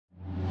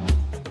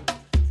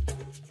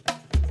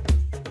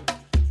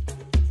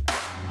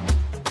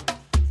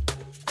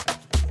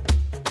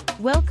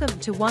Welcome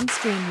to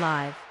OneStream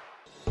Live.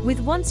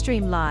 With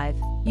OneStream Live,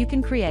 you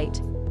can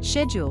create,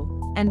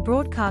 schedule, and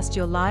broadcast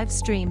your live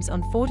streams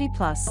on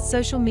 40+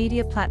 social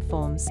media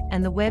platforms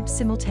and the web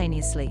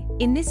simultaneously.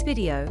 In this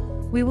video,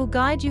 we will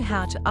guide you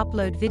how to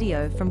upload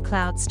video from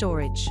cloud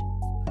storage.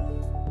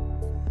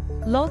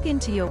 Log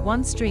into your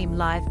OneStream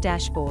Live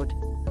dashboard.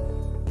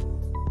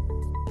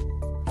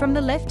 From the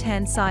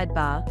left-hand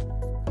sidebar,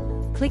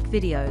 click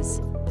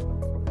Videos.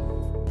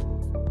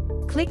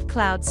 Click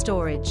Cloud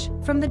Storage.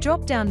 From the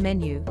drop-down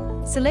menu,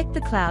 select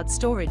the cloud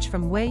storage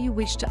from where you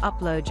wish to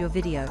upload your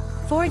video.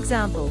 For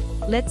example,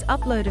 let's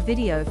upload a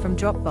video from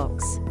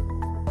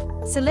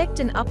Dropbox. Select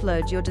and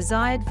upload your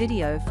desired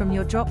video from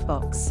your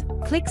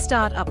Dropbox. Click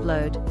Start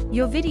Upload.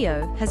 Your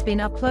video has been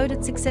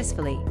uploaded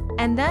successfully.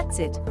 And that's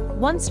it.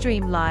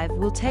 OneStream Live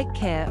will take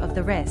care of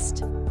the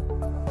rest.